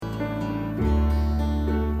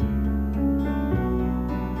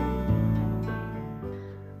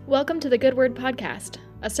Welcome to the Good Word Podcast,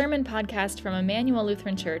 a sermon podcast from Immanuel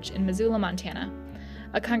Lutheran Church in Missoula, Montana,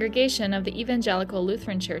 a congregation of the Evangelical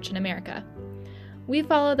Lutheran Church in America. We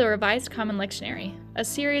follow the Revised Common Lectionary, a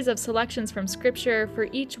series of selections from Scripture for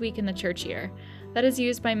each week in the church year that is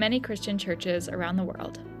used by many Christian churches around the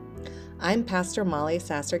world. I'm Pastor Molly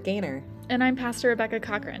Sasser-Gaynor. And I'm Pastor Rebekah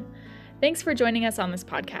Cochran. Thanks for joining us on this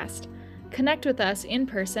podcast. Connect with us in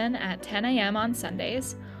person at 10 a.m. on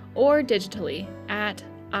Sundays or digitally at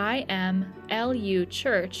imluchurch.org.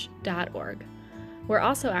 We're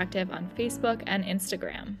also active on Facebook and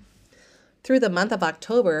Instagram. Through the month of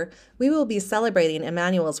October, we will be celebrating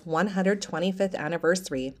Immanuel's 125th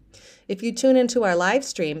anniversary. If you tune into our live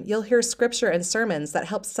stream, you'll hear scripture and sermons that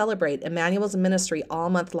help celebrate Immanuel's ministry all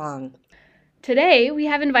month long. Today, we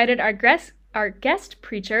have invited our guest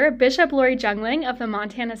preacher, Bishop Laurie Jungling of the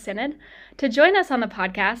Montana Synod, to join us on the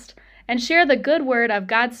podcast and share the good word of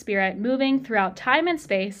God's Spirit moving throughout time and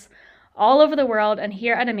space, all over the world and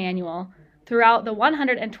here at Immanuel, throughout the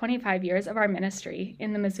 125 years of our ministry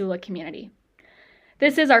in the Missoula community.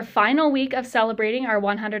 This is our final week of celebrating our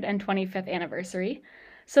 125th anniversary,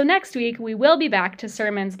 so next week we will be back to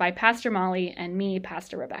sermons by Pastor Molly and me,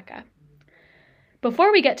 Pastor Rebekah.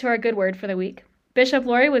 Before we get to our good word for the week, Bishop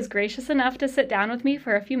Laurie was gracious enough to sit down with me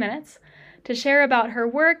for a few minutes to share about her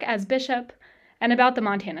work as bishop and about the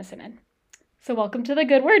Montana Synod. So welcome to the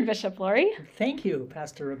good word, Bishop Laurie. Thank you,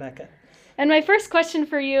 Pastor Rebekah. And my first question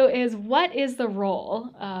for you is, what is the role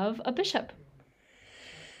of a bishop?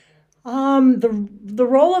 The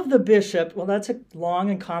role of the bishop, well, that's a long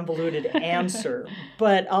and convoluted answer,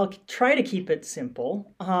 but I'll try to keep it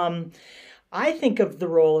simple. I think of the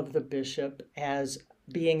role of the bishop as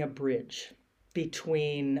being a bridge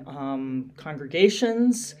between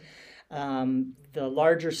congregations, the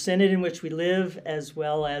larger synod in which we live, as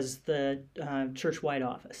well as the church-wide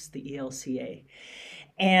office, the ELCA.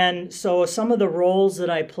 And so some of the roles that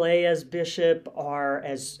I play as bishop are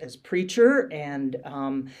as preacher and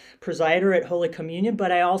presider at Holy Communion,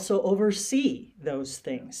 but I also oversee those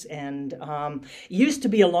things. And it used to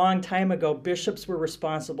be a long time ago, bishops were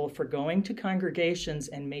responsible for going to congregations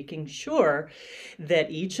and making sure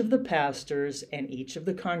that each of the pastors and each of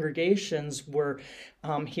the congregations were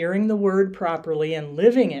hearing the word properly and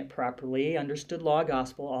living it properly, understood law,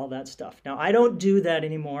 gospel, all that stuff. Now, I don't do that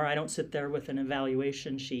anymore. I don't sit there with an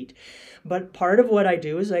evaluation sheet. But part of what I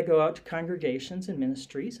do is I go out to congregations and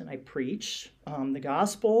ministries and I preach the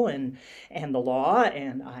gospel and the law,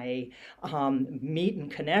 and I meet and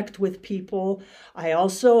connect with people. I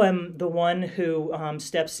also am the one who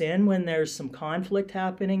steps in when there's some conflict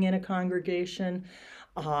happening in a congregation.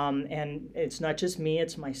 And it's not just me,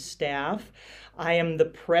 it's my staff. I am the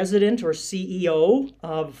president or CEO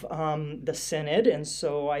of the Synod, and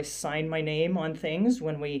so I sign my name on things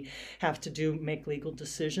when we have to make legal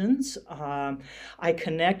decisions. I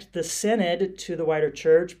connect the Synod to the wider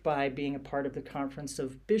church by being a part of the Conference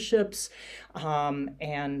of Bishops,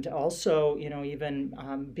 and also,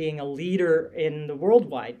 even being a leader in the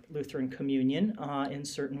worldwide Lutheran Communion in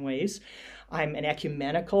certain ways. I'm an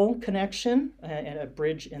ecumenical connection and a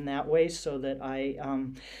bridge in that way, so that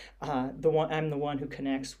I'm the one who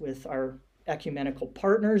connects with our ecumenical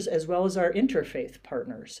partners as well as our interfaith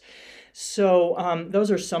partners. So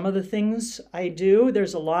those are some of the things I do.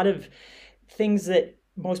 There's a lot of things that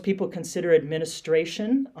most people consider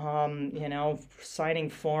administration, signing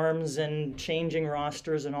forms and changing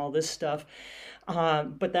rosters and all this stuff.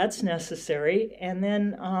 But that's necessary. And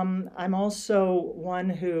then I'm also one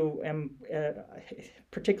who am,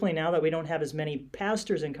 particularly now that we don't have as many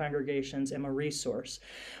pastors in congregations, am a resource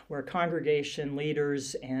where congregation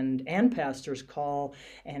leaders and pastors call,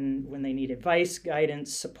 and when they need advice,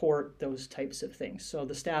 guidance, support, those types of things. So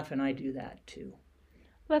the staff and I do that too.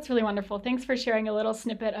 That's really wonderful. Thanks for sharing a little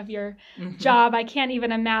snippet of your job. I can't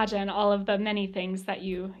even imagine all of the many things that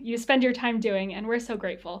you spend your time doing, and we're so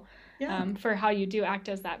grateful for how you do act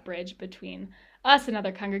as that bridge between us and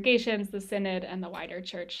other congregations, the Synod, and the wider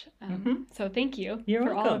church. So thank you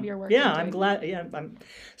for all of your work. Yeah, I'm glad. Yeah,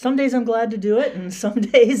 some days I'm glad to do it, and some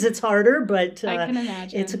days it's harder, but I can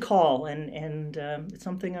imagine. It's a call, and it's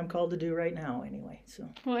something I'm called to do right now anyway. So.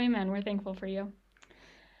 Well, amen. We're thankful for you.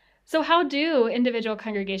 So how do individual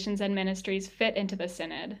congregations and ministries fit into the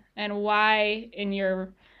Synod, and why,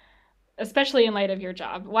 especially in light of your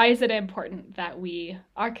job, why is it important that we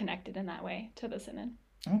are connected in that way to the Synod?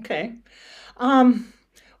 Okay.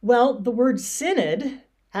 Well, the word synod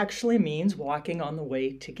actually means walking on the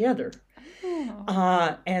way together.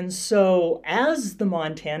 Oh. And so as the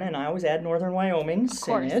Montana, and I always add Northern Wyoming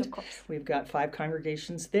Synod, of course. We've got 5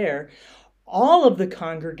 congregations there. all of the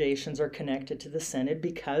congregations are connected to the synod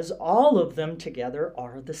because all of them together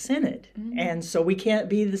are the synod. And so we can't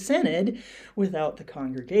be the synod without the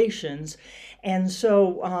congregations. And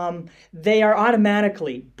so they are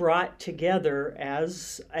automatically brought together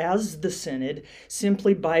as the synod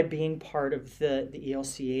simply by being part of the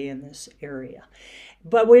ELCA in this area.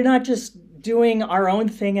 But we're not just doing our own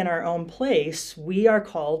thing in our own place. We are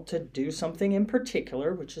called to do something in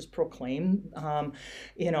particular, which is proclaim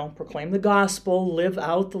the gospel, live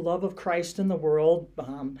out the love of Christ in the world.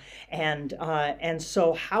 And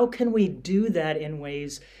so how can we do that in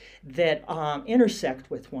ways that intersect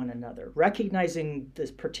with one another, recognizing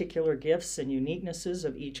the particular gifts and uniquenesses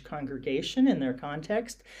of each congregation in their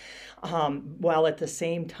context, while at the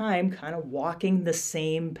same time kind of walking the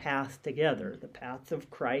same path together, the path of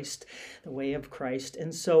Christ, the way of Christ.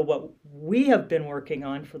 And so what we have been working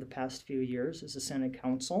on for the past few years as a Synod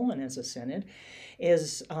Council and as a Synod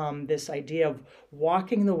is this idea of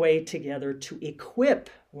walking the way together to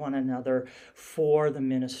equip one another for the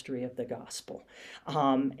ministry of the gospel.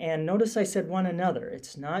 And notice I said one another.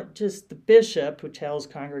 It's not just the bishop who tells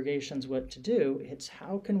congregations what to do. It's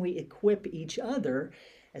how can we equip each other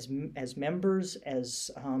as members, as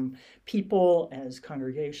people, as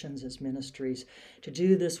congregations, as ministries, to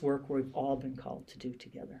do this work we've all been called to do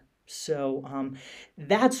together. So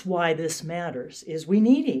that's why this matters, is we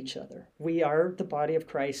need each other. We are the body of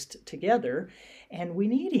Christ together, and we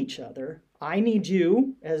need each other. I need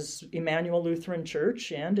you as Immanuel Lutheran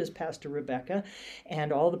Church and as Pastor Rebekah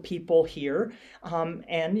and all the people here.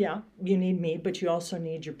 And yeah, you need me, but you also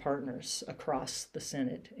need your partners across the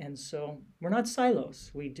Synod. And so we're not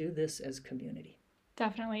silos. We do this as community.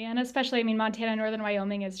 Definitely. And especially, Montana and Northern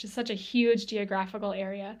Wyoming is just such a huge geographical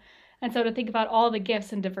area. And so to think about all the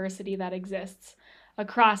gifts and diversity that exists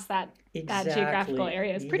across that geographical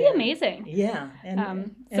area is pretty amazing. Yeah.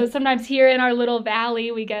 So sometimes here in our little valley,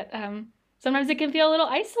 we get, sometimes it can feel a little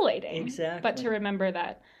isolating. Exactly. But to remember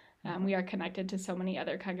that we are connected to so many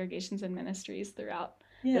other congregations and ministries throughout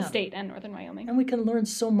the state and Northern Wyoming. And we can learn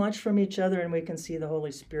so much from each other, and we can see the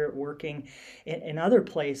Holy Spirit working in other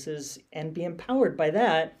places and be empowered by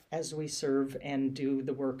that as we serve and do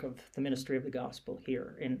the work of the ministry of the gospel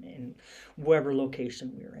here in whatever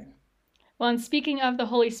location we're in. Well, and speaking of the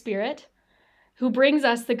Holy Spirit, who brings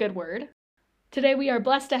us the good word, today we are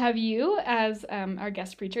blessed to have you as our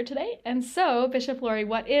guest preacher today. And so, Bishop Laurie,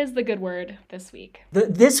 what is the good word this week?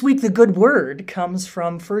 This week, the good word comes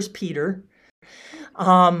from 1 Peter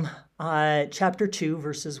chapter 2,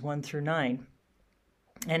 verses 1 through 9.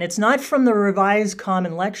 And it's not from the Revised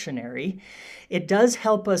Common Lectionary. It does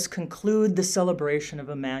help us conclude the celebration of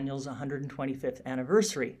Immanuel's 125th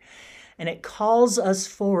anniversary. And it calls us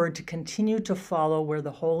forward to continue to follow where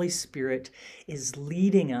the Holy Spirit is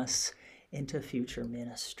leading us into future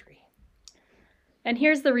ministry. And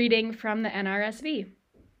here's the reading from the NRSV.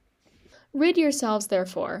 Rid yourselves,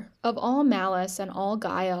 therefore, of all malice and all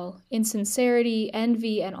guile, insincerity,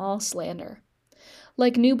 envy, and all slander.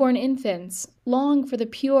 Like newborn infants, long for the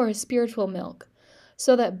pure spiritual milk,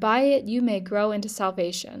 so that by it you may grow into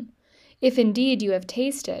salvation, if indeed you have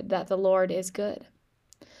tasted that the Lord is good.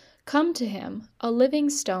 Come to him, a living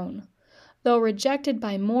stone, though rejected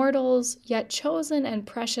by mortals, yet chosen and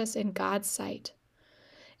precious in God's sight.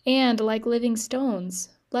 And, like living stones,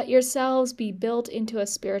 let yourselves be built into a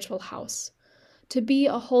spiritual house, to be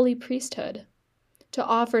a holy priesthood, to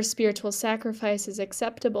offer spiritual sacrifices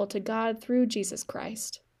acceptable to God through Jesus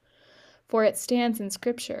Christ. For it stands in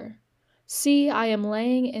Scripture, See, I am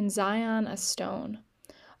laying in Zion a stone,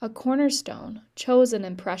 a cornerstone, chosen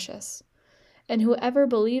and precious, and whoever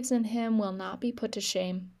believes in him will not be put to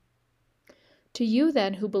shame. To you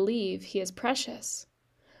then who believe, he is precious.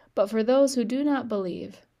 But for those who do not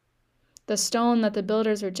believe, the stone that the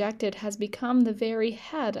builders rejected has become the very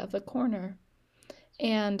head of the corner,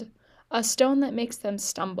 and a stone that makes them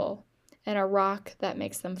stumble, and a rock that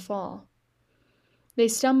makes them fall. They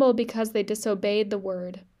stumble because they disobeyed the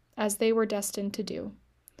word, as they were destined to do.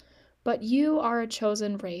 But you are a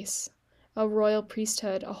chosen race, a royal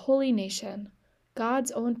priesthood, a holy nation,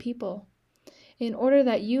 God's own people, in order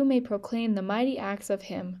that you may proclaim the mighty acts of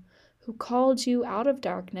him who called you out of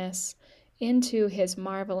darkness into his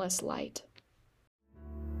marvelous light.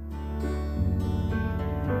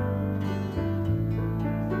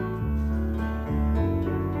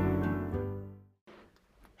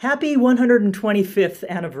 Happy 125th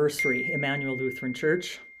anniversary, Immanuel Lutheran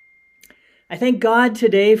Church. I thank God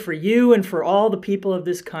today for you and for all the people of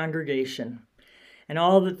this congregation and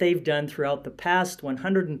all that they've done throughout the past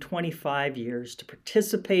 125 years to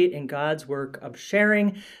participate in God's work of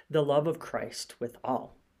sharing the love of Christ with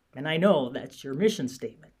all. And I know that's your mission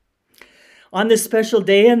statement. On this special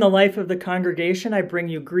day in the life of the congregation, I bring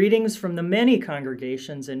you greetings from the many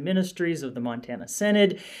congregations and ministries of the Montana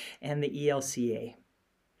Synod and the ELCA.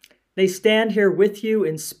 They stand here with you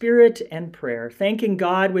in spirit and prayer, thanking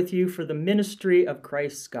God with you for the ministry of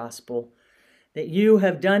Christ's gospel that you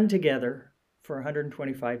have done together for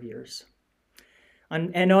 125 years.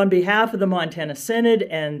 And on behalf of the Montana Synod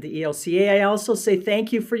and the ELCA, I also say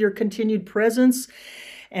thank you for your continued presence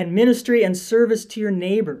and ministry and service to your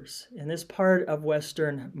neighbors in this part of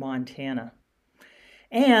western Montana.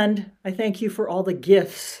 And I thank you for all the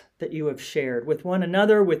gifts that you have shared with one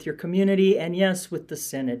another, with your community, and yes, with the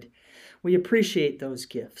Synod. We appreciate those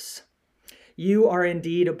gifts. You are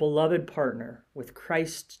indeed a beloved partner with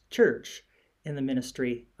Christ's Church in the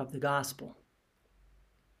ministry of the gospel.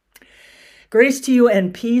 Grace to you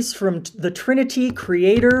and peace from the Trinity,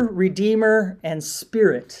 Creator, Redeemer, and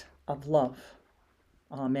Spirit of love.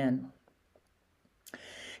 Amen.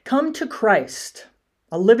 Come to Christ,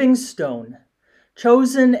 a living stone,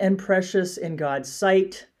 chosen and precious in God's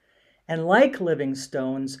sight, and like living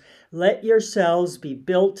stones, let yourselves be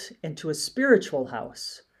built into a spiritual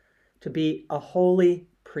house, to be a holy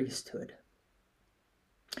priesthood.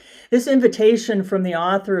 This invitation from the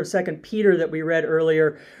author of 2 Peter that we read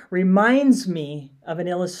earlier reminds me of an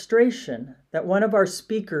illustration that one of our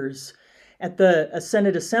speakers at the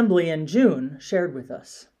Synod Assembly in June shared with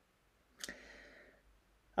us.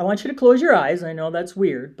 I want you to close your eyes. I know that's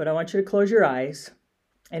weird, but I want you to close your eyes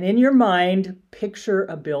and in your mind picture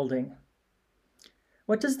a building.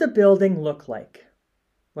 What does the building look like?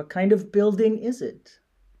 What kind of building is it?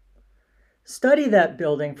 Study that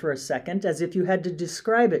building for a second as if you had to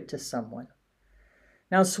describe it to someone.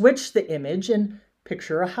 Now switch the image and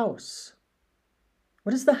picture a house.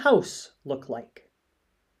 What does the house look like?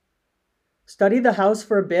 Study the house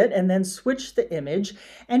for a bit and then switch the image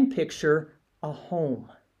and picture a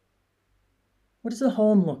home. What does the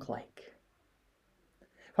home look like?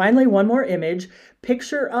 Finally, one more image.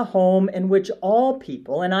 Picture a home in which all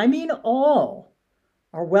people, and I mean all,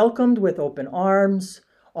 are welcomed with open arms,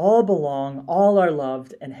 all belong, all are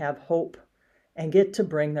loved and have hope and get to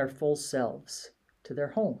bring their full selves to their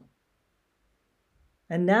home.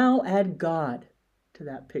 And now add God to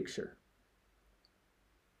that picture.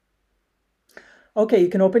 Okay, you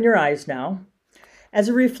can open your eyes now. As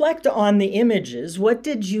you reflect on the images, what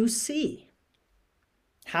did you see?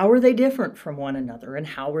 How are they different from one another, and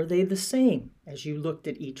how are they the same as you looked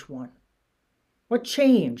at each one? What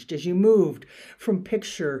changed as you moved from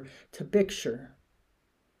picture to picture?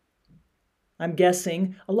 I'm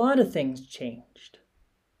guessing a lot of things changed.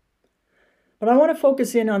 But I want to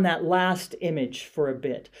focus in on that last image for a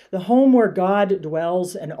bit. The home where God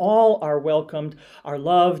dwells and all are welcomed, are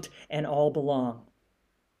loved, and all belong.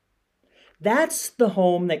 That's the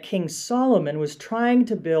home that King Solomon was trying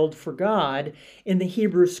to build for God in the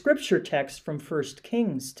Hebrew scripture text from 1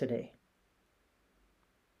 Kings today.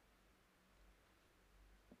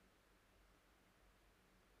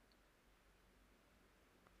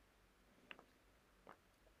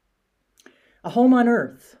 A home on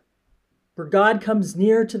earth where God comes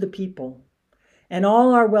near to the people and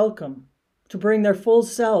all are welcome to bring their full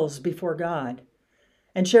selves before God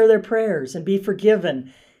and share their prayers and be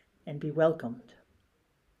forgiven and be welcomed.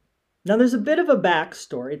 Now there's a bit of a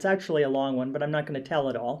backstory. It's actually a long one, but I'm not going to tell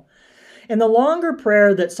it all. In the longer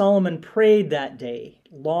prayer that Solomon prayed that day,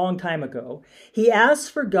 a long time ago, he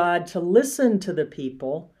asked for God to listen to the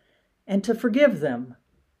people and to forgive them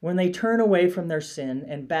when they turn away from their sin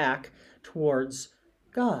and back towards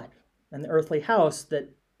God and the earthly house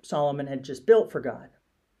that Solomon had just built for God.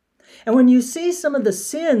 And when you see some of the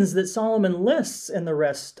sins that Solomon lists in the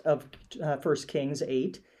rest of 1 Kings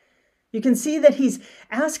 8, you can see that he's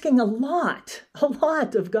asking a lot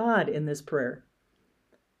of God in this prayer.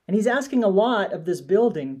 And he's asking a lot of this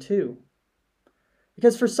building too.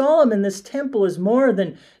 Because for Solomon, this temple is more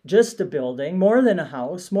than just a building, more than a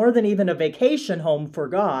house, more than even a vacation home for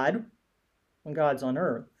God when God's on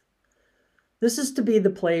earth. This is to be the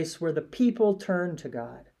place where the people turn to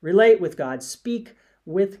God, relate with God, speak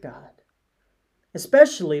with God.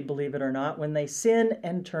 Especially, believe it or not, when they sin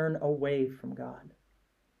and turn away from God.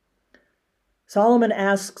 Solomon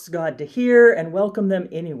asks God to hear and welcome them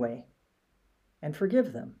anyway and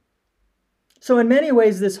forgive them. So in many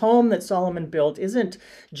ways, this home that Solomon built isn't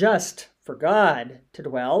just for God to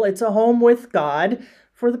dwell. It's a home with God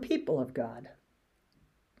for the people of God.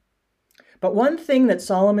 But one thing that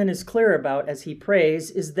Solomon is clear about as he prays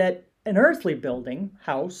is that an earthly building,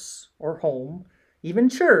 house or home, even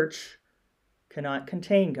church, cannot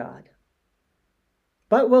contain God.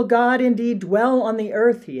 But will God indeed dwell on the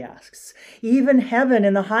earth, he asks. Even heaven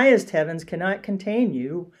and the highest heavens cannot contain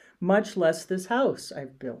you, much less this house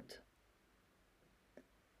I've built.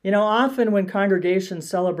 Often when congregations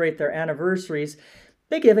celebrate their anniversaries,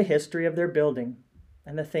 they give a history of their building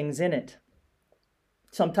and the things in it.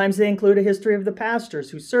 Sometimes they include a history of the pastors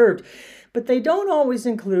who served, but they don't always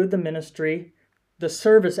include the ministry, the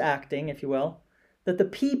service acting, if you will, that the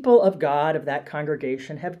people of God of that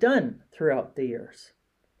congregation have done throughout the years.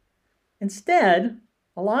 Instead,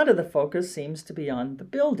 a lot of the focus seems to be on the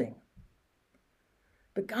building.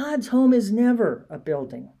 But God's home is never a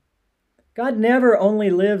building. God never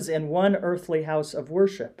only lives in one earthly house of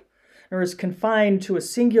worship, nor is confined to a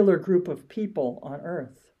singular group of people on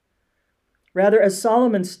earth. Rather, as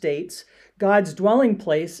Solomon states, God's dwelling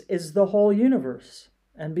place is the whole universe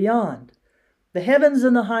and beyond, the heavens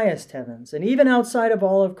and the highest heavens, and even outside of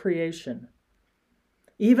all of creation.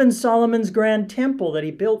 Even Solomon's grand temple that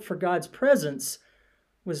he built for God's presence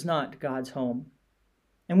was not God's home.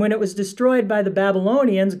 And when it was destroyed by the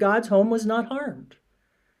Babylonians, God's home was not harmed.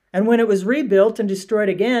 And when it was rebuilt and destroyed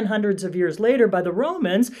again hundreds of years later by the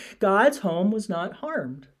Romans, God's home was not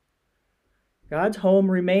harmed. God's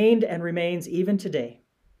home remained and remains even today,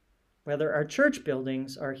 whether our church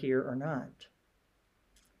buildings are here or not.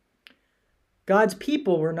 God's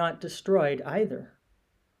people were not destroyed either.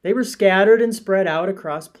 They were scattered and spread out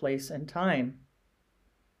across place and time.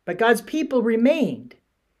 But God's people remained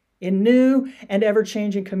in new and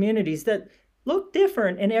ever-changing communities that look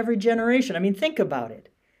different in every generation. I mean, think about it.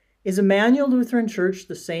 Is Immanuel Lutheran Church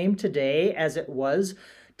the same today as it was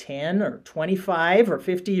 10 or 25 or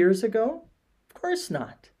 50 years ago? Of course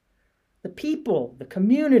not. The people, the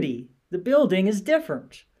community, the building is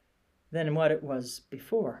different than what it was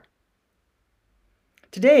before.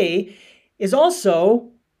 Today is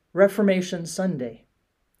also Reformation Sunday,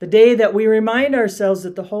 the day that we remind ourselves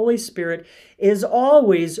that the Holy Spirit is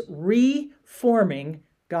always reforming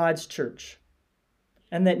God's church,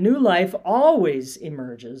 and that new life always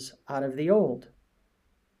emerges out of the old.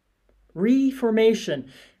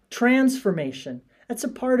 Reformation, transformation, that's a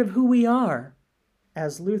part of who we are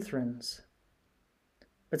as Lutherans.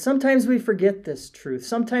 But sometimes we forget this truth.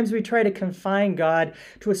 Sometimes we try to confine God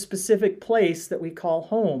to a specific place that we call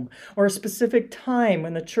home, or a specific time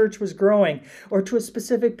when the church was growing, or to a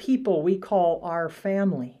specific people we call our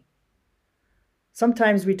family.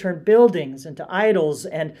 Sometimes we turn buildings into idols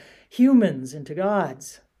and humans into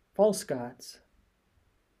gods, false gods.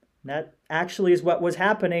 That actually is what was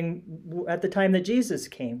happening at the time that Jesus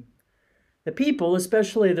came. The people,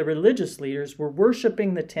 especially the religious leaders, were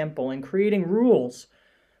worshiping the temple and creating rules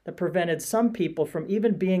that prevented some people from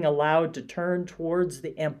even being allowed to turn towards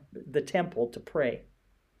the temple to pray.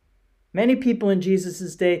 Many people in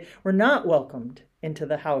Jesus' day were not welcomed into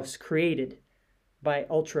the house created by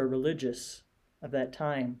ultra-religious of that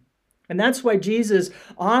time. And that's why Jesus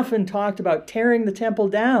often talked about tearing the temple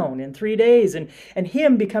down in 3 days and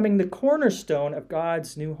him becoming the cornerstone of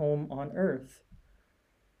God's new home on earth.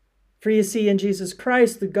 For you see, in Jesus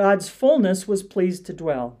Christ, the God's fullness was pleased to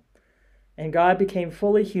dwell, and God became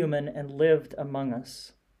fully human and lived among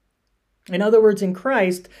us. In other words, in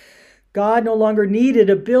Christ, God no longer needed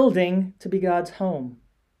a building to be God's home.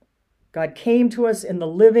 God came to us in the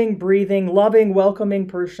living, breathing, loving, welcoming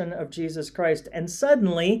person of Jesus Christ, and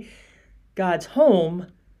suddenly God's home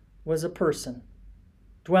was a person,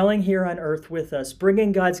 dwelling here on earth with us,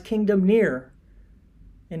 bringing God's kingdom near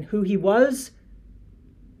in who he was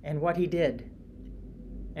and what he did.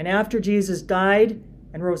 And after Jesus died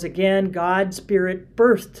and rose again, God's Spirit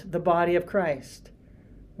birthed the body of Christ,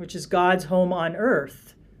 which is God's home on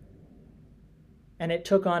earth. And it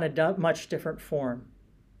took on a much different form,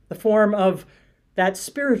 the form of that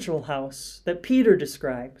spiritual house that Peter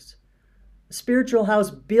describes. A spiritual house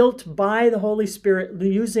built by the Holy Spirit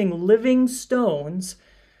using living stones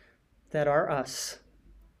that are us,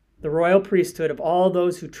 the royal priesthood of all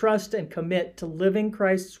those who trust and commit to living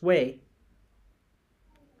Christ's way.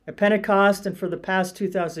 At Pentecost and for the past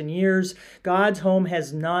 2,000 years, God's home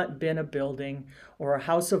has not been a building or a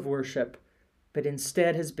house of worship, but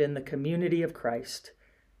instead has been the community of Christ,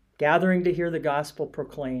 gathering to hear the gospel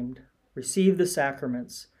proclaimed, receive the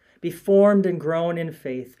sacraments, be formed and grown in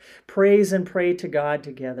faith, praise and pray to God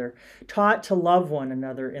together, taught to love one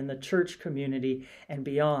another in the church community and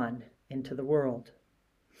beyond into the world.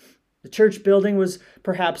 The church building was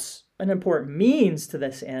perhaps an important means to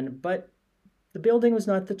this end, but the building was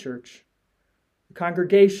not the church. The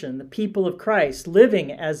congregation, the people of Christ,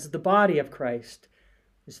 living as the body of Christ,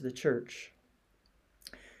 is the church.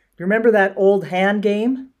 Do you remember that old hand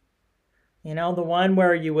game? You know, the one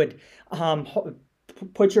where you would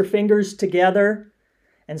put your fingers together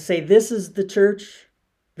and say, this is the church,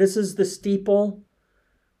 this is the steeple,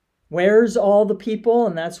 where's all the people?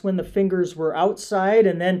 And that's when the fingers were outside.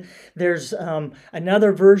 And then there's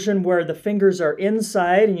another version where the fingers are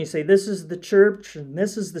inside, and you say, this is the church, and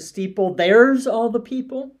this is the steeple, there's all the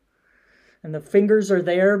people. And the fingers are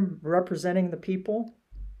there representing the people.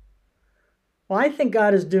 Well, I think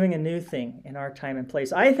God is doing a new thing in our time and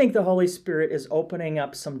place. I think the Holy Spirit is opening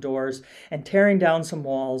up some doors and tearing down some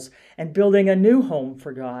walls and building a new home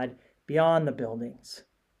for God beyond the buildings.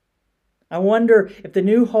 I wonder if the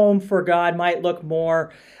new home for God might look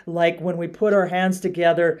more like when we put our hands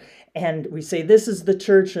together and we say, this is the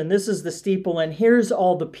church and this is the steeple and here's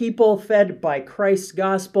all the people fed by Christ's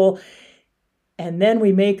gospel. And then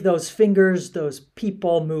we make those fingers, those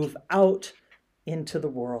people move out into the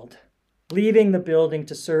world, leaving the building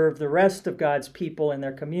to serve the rest of God's people in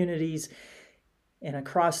their communities and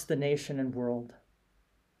across the nation and world.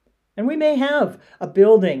 And we may have a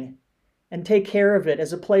building and take care of it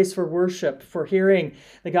as a place for worship, for hearing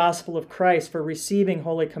the gospel of Christ, for receiving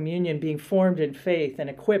Holy Communion, being formed in faith and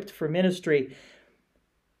equipped for ministry.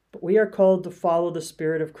 But we are called to follow the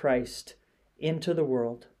Spirit of Christ into the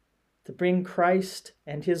world, to bring Christ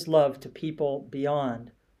and his love to people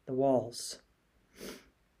beyond the walls.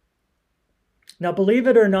 Now, believe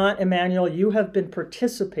it or not, Immanuel, you have been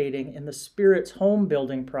participating in the Spirit's home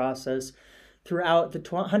building process throughout the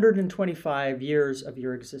 125 years of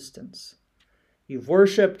your existence. You've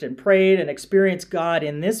worshiped and prayed and experienced God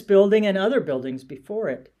in this building and other buildings before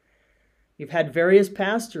it. You've had various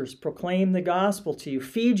pastors proclaim the gospel to you,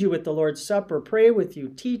 feed you with the Lord's Supper, pray with you,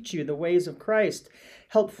 teach you the ways of Christ,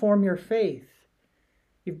 help form your faith.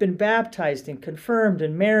 You've been baptized and confirmed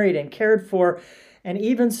and married and cared for and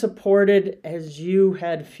even supported as you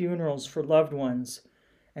had funerals for loved ones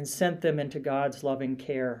and sent them into God's loving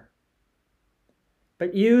care.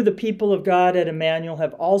 But you, the people of God at Immanuel,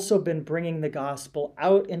 have also been bringing the gospel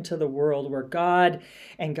out into the world where God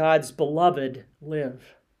and God's beloved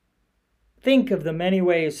live. Think of the many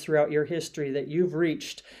ways throughout your history that you've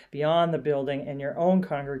reached beyond the building and your own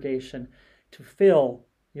congregation to fill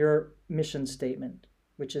your mission statement,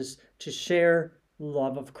 which is to share the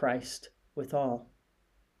love of Christ with all.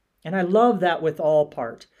 And I love that with all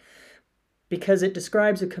part because it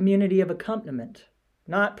describes a community of accompaniment,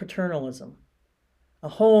 not paternalism. A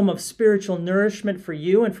home of spiritual nourishment for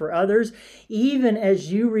you and for others, even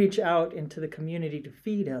as you reach out into the community to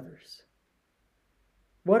feed others.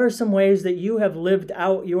 What are some ways that you have lived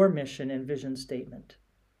out your mission and vision statement?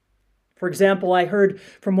 For example, I heard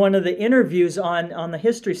from one of the interviews on the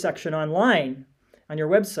history section online on your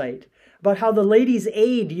website about how the Ladies'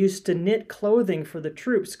 Aid used to knit clothing for the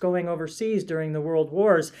troops going overseas during the World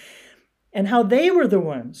Wars, and how they were the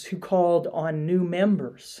ones who called on new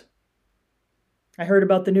members. I heard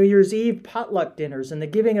about the New Year's Eve potluck dinners and the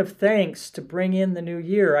giving of thanks to bring in the new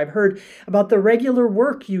year. I've heard about the regular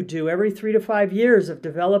work you do every 3 to 5 years of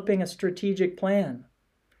developing a strategic plan.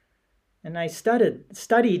 And I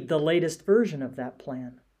studied the latest version of that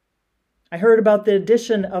plan. I heard about the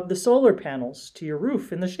addition of the solar panels to your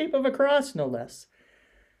roof in the shape of a cross, no less.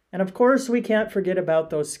 And of course, we can't forget about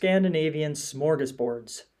those Scandinavian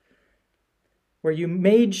smorgasbords, where you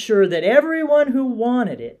made sure that everyone who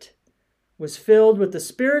wanted it was filled with the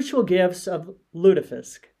spiritual gifts of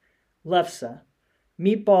lutefisk, lefse,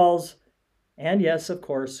 meatballs, and yes, of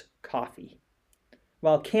course, coffee,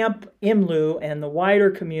 while Camp Imlu and the wider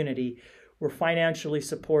community were financially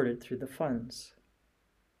supported through the funds.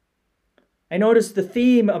 I noticed the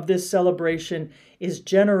theme of this celebration is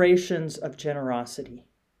generations of generosity.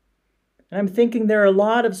 And I'm thinking there are a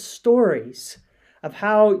lot of stories of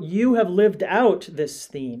how you have lived out this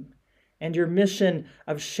theme and your mission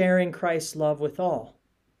of sharing Christ's love with all.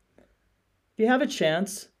 If you have a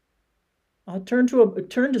chance, turn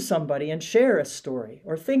to somebody and share a story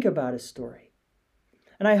or think about a story.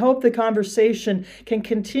 And I hope the conversation can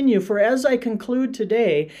continue, for as I conclude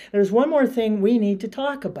today, there's one more thing we need to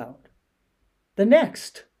talk about. The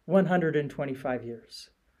next 125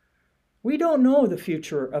 years. We don't know the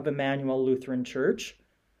future of Immanuel Lutheran Church.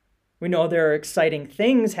 We know there are exciting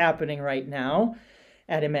things happening right now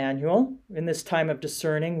at Immanuel in this time of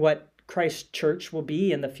discerning what Christ's church will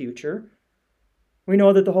be in the future. We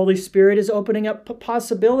know that the Holy Spirit is opening up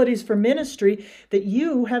possibilities for ministry that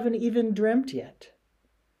you haven't even dreamt yet.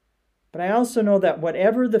 But I also know that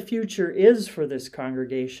whatever the future is for this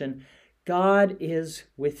congregation, God is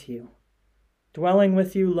with you, dwelling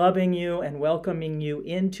with you, loving you, and welcoming you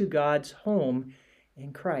into God's home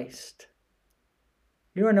in Christ.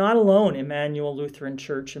 You are not alone, Immanuel Lutheran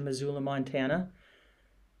Church in Missoula, Montana.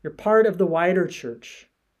 You're part of the wider church,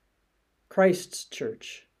 Christ's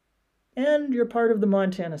church, and you're part of the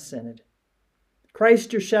Montana Synod.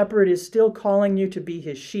 Christ, your shepherd, is still calling you to be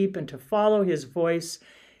his sheep and to follow his voice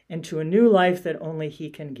into a new life that only he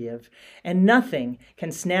can give, and nothing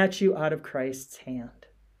can snatch you out of Christ's hand.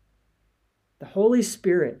 The Holy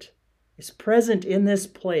Spirit is present in this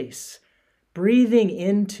place, breathing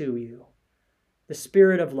into you the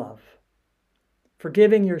spirit of love,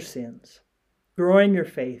 forgiving your sins, growing your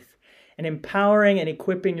faith, and empowering and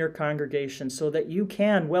equipping your congregation so that you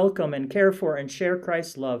can welcome and care for and share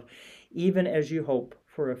Christ's love, even as you hope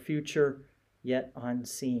for a future yet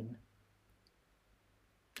unseen.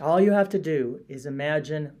 All you have to do is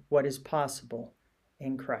imagine what is possible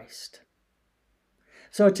in Christ.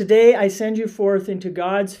 So today I send you forth into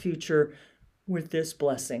God's future with this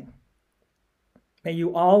blessing. May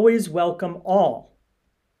you always welcome all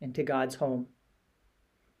into God's home.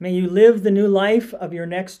 May you live the new life of your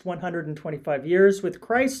next 125 years with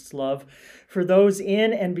Christ's love for those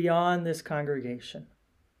in and beyond this congregation.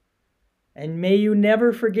 And may you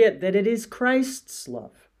never forget that it is Christ's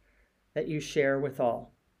love that you share with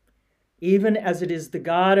all, even as it is the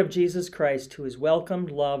God of Jesus Christ who has welcomed,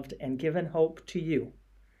 loved, and given hope to you.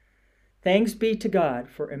 Thanks be to God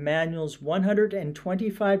for Immanuel's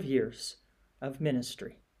 125 years of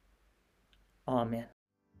ministry. Amen.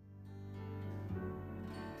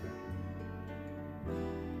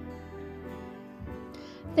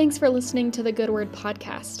 Thanks for listening to the Good Word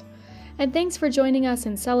podcast, and thanks for joining us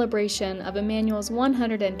in celebration of Immanuel's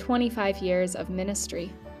 125 years of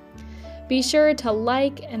ministry. Be sure to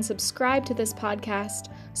like and subscribe to this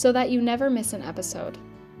podcast so that you never miss an episode.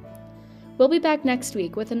 We'll be back next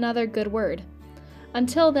week with another good word.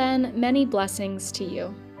 Until then, many blessings to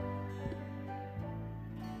you.